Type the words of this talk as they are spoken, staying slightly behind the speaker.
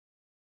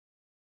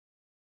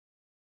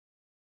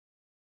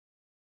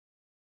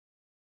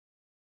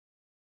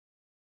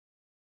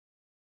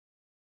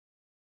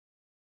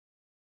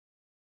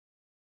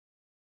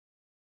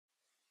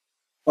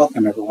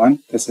Welcome everyone,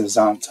 this is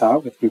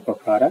Zanta with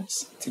Revit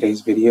Products. Today's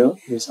video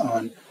is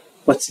on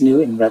what's new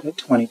in Revit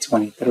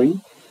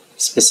 2023,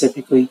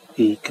 specifically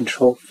the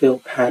control fill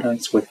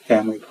patterns with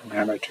family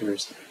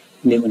parameters,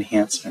 new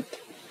enhancement.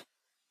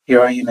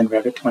 Here I am in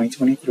Revit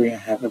 2023, I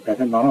have a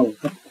Revit model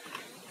open,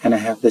 and I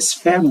have this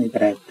family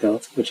that I've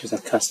built, which is a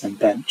custom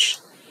bench.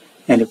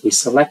 And if we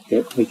select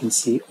it, we can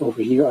see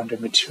over here under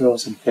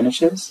Materials and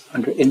Finishes,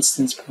 under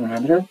Instance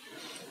Parameter,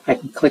 I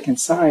can click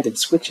inside and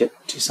switch it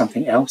to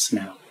something else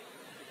now.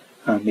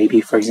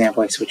 Maybe, for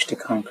example, I switch to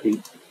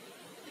concrete,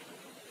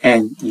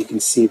 and you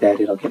can see that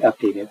it'll get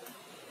updated.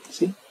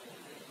 See?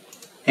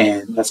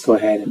 And let's go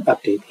ahead and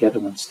update the other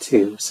ones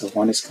too. So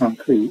one is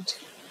concrete.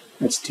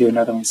 Let's do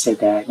another one, say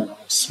diagonal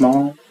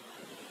small,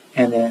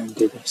 and then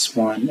do this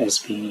one as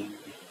being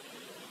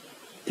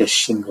the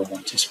shingle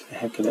one, just for the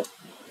heck of it.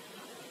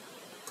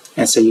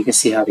 And so you can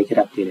see how they get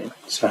updated.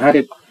 So how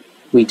did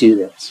we do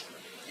this?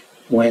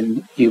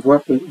 When you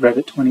work with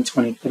Revit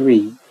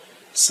 2023,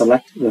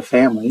 select the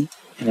family.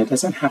 And it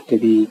doesn't have to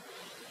be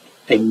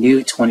a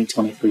new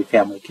 2023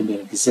 family. It can be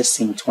an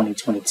existing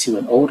 2022,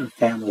 an older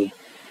family.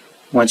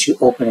 Once you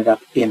open it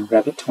up in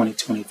Revit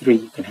 2023,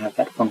 you can have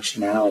that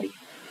functionality.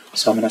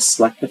 So I'm going to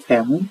select the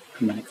family.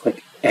 I'm going to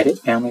click Edit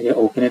Family to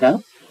open it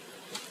up.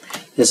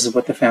 This is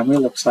what the family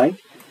looks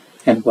like.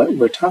 And what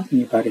we're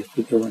talking about if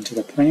we go into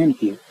the plan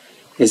view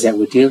is that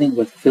we're dealing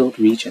with filled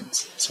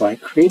regions. So I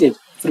created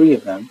 3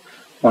 of them,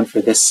 one for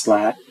this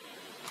slat,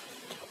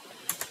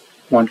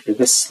 one for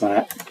this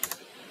slat,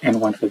 and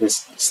one for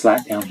this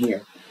slat down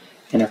here.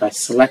 And if I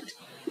select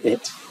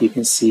it, you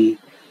can see,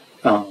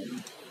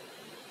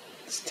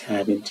 let's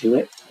tab into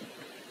it.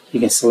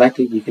 You can select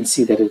it, you can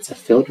see that it's a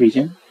filled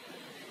region.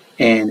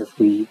 And if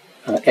we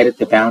edit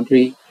the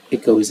boundary,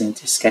 it goes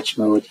into sketch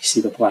mode. You see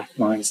the black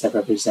lines that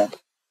represent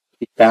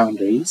the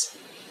boundaries.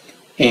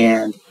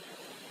 And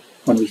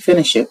when we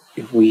finish it,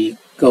 if we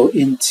go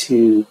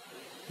into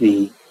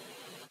the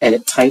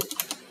edit type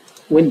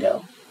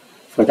window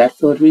for that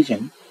filled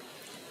region,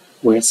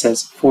 where it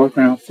says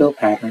foreground fill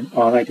pattern,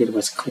 all I did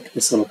was click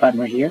this little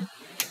button right here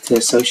to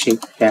associate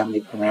the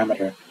family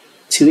parameter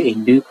to a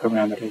new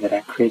parameter that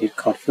I created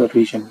called filled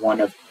region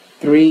 1 of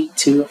 3,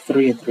 2 of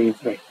 3, and 3 of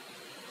 3.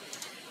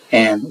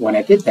 And when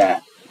I did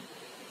that,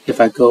 if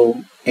I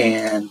go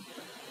and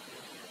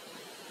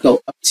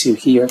go up to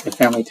here, the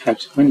family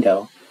types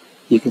window,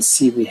 you can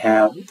see we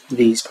have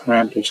these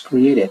parameters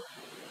created.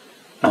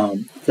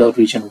 Filled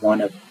region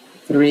 1 of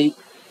 3,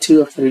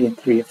 2 of 3, and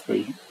 3 of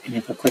 3. And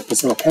if I click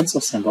this little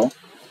pencil symbol,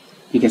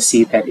 you can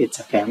see that it's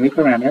a family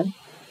parameter.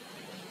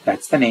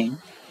 That's the name.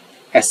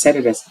 I set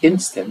it as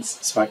instance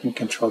so I can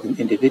control them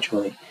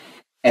individually.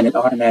 And it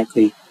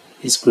automatically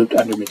is grouped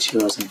under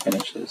Materials and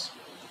Finishes.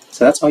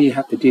 So that's all you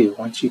have to do.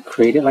 Once you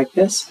create it like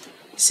this,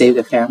 save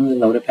the family,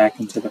 load it back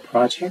into the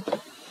project,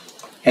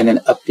 and then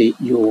update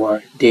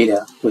your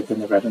data within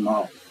the Revit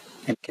model.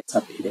 And it gets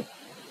updated.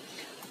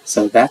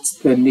 So that's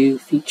the new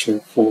feature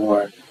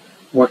for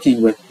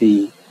working with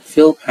the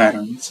fill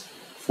patterns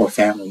for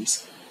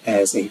families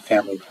as a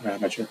family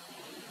parameter.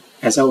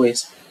 As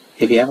always,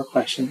 if you have a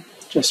question,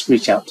 just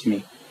reach out to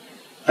me.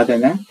 Other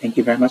than that, thank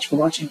you very much for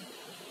watching.